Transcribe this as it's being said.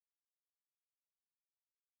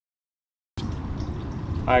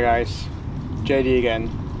Hi guys, JD again.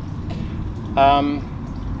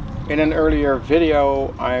 In an earlier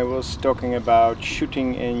video I was talking about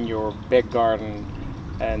shooting in your back garden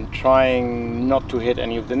and trying not to hit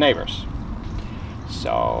any of the neighbors.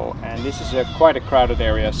 And this is quite a crowded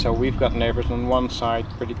area, so we've got neighbors on one side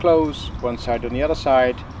pretty close, one side on the other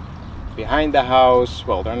side, behind the house,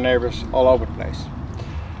 well, there are neighbors all over the place.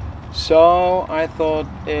 So I thought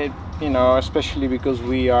especially because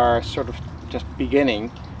we are sort of just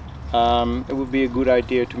beginning, it would be a good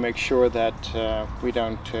idea to make sure that we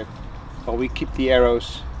don't, we keep the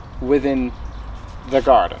arrows within the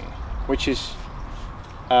garden, which is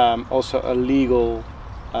also a legal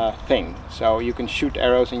thing. So you can shoot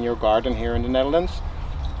arrows in your garden here in the Netherlands,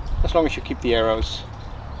 as long as you keep the arrows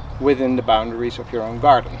within the boundaries of your own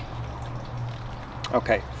garden.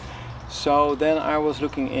 Okay, so then I was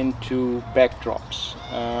looking into backdrops,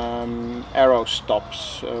 arrow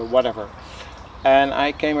stops, whatever. And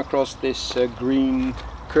I came across this green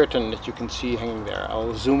curtain that you can see hanging there.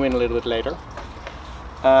 I'll zoom in a little bit later.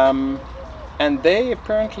 And they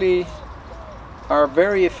apparently are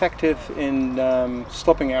very effective in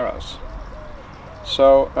stopping arrows.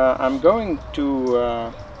 So I'm going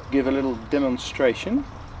to give a little demonstration.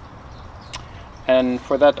 And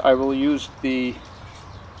for that I will use the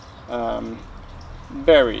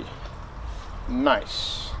very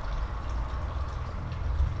nice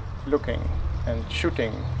looking and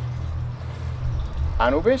shooting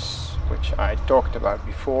Anubis, which I talked about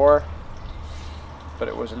before, but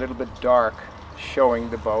it was a little bit dark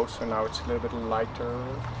showing the bow, so now it's a little bit lighter,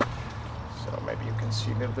 so maybe you can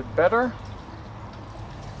see a little bit better.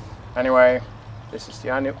 Anyway, this is the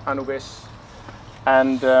Anubis,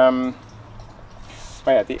 and the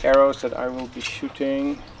arrows that I will be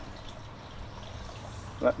shooting,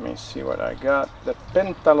 let me see what I got. The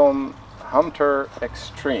Pentalon Hunter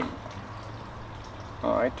Extreme.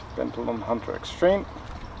 Alright, Pentalon Hunter Extreme.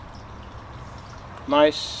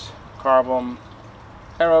 Nice carbon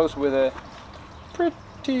arrows with a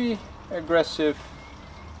pretty aggressive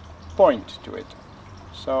point to it.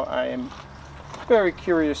 So I am very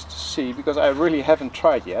curious to see, because I really haven't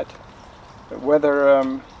tried yet, whether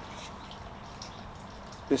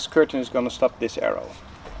this curtain is going to stop this arrow.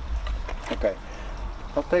 Okay,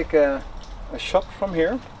 I'll take a shot from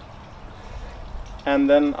here, and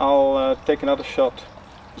then I'll take another shot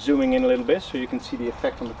zooming in a little bit so you can see the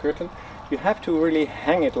effect on the curtain. You have to really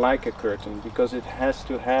hang it like a curtain, because it has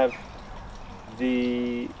to have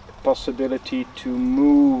the possibility to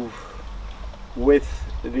move with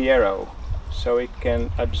the arrow, so it can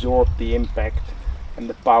absorb the impact and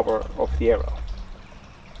the power of the arrow.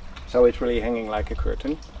 So it's really hanging like a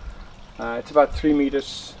curtain. It's about 3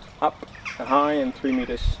 meters up high and 3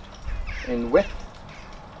 meters in width.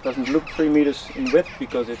 Doesn't look 3 meters in width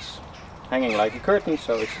because it's hanging like a curtain,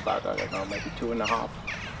 so it's about, I don't know, maybe 2.5.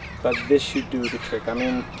 But this should do the trick. I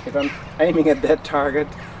mean, if I'm aiming at that target,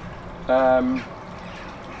 there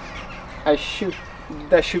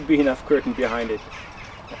should be enough curtain behind it,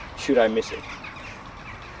 should I miss it.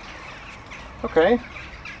 Okay,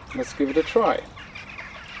 let's give it a try.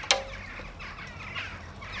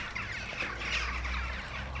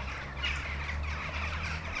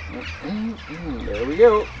 There we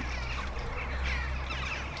go.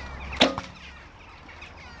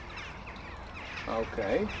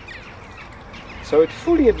 Okay, so it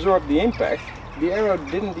fully absorbed the impact. The arrow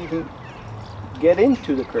didn't even get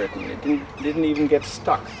into the curtain. It didn't even get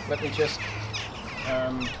stuck. Let me just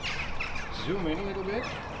zoom in a little bit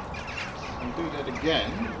and do that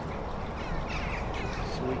again,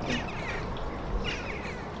 so we can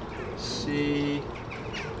see.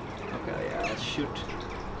 Okay, yeah, I'll shoot.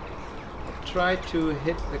 Try to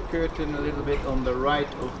hit the curtain a little bit on the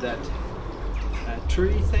right of that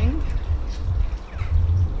tree thing.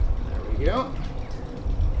 There we go.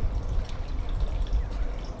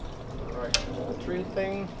 Right of the tree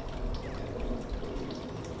thing.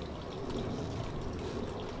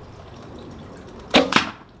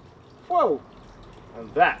 Whoa!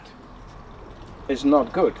 And that is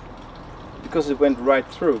not good, because it went right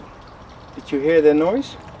through. Did you hear the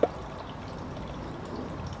noise?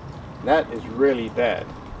 That is really bad.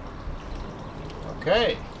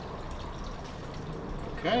 Okay.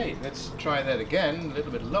 Okay, let's try that again, a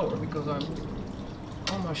little bit lower, because I'm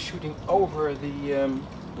almost shooting over the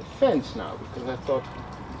fence now, because I thought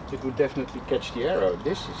it would definitely catch the arrow.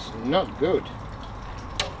 This is not good.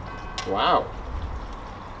 Wow.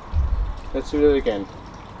 Let's do that again.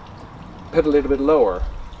 Put a little bit lower.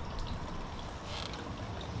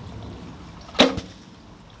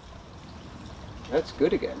 That's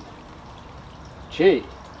good again. Gee.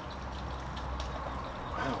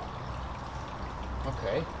 Wow.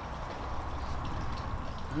 Okay.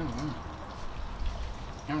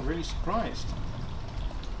 I'm really surprised.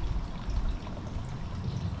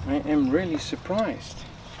 I am really surprised.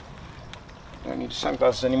 I don't need the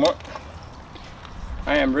sunglasses anymore.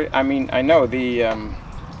 I mean, I know the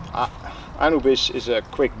Anubis is a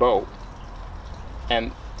quick bow,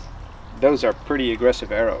 and those are pretty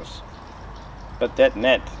aggressive arrows. But that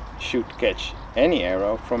net should catch any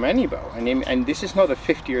arrow from any bow, and this is not a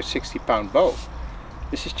 50 or 60 pound bow.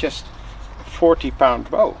 This is just a 40-pound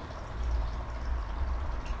bow.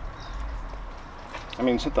 I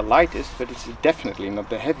mean, it's not the lightest, but it's definitely not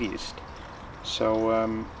the heaviest.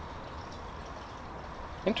 So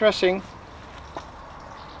interesting.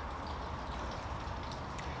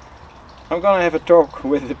 I'm gonna have a talk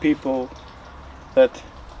with the people that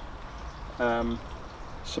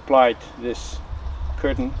supplied this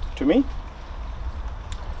curtain to me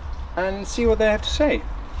and see what they have to say,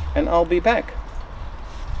 and I'll be back.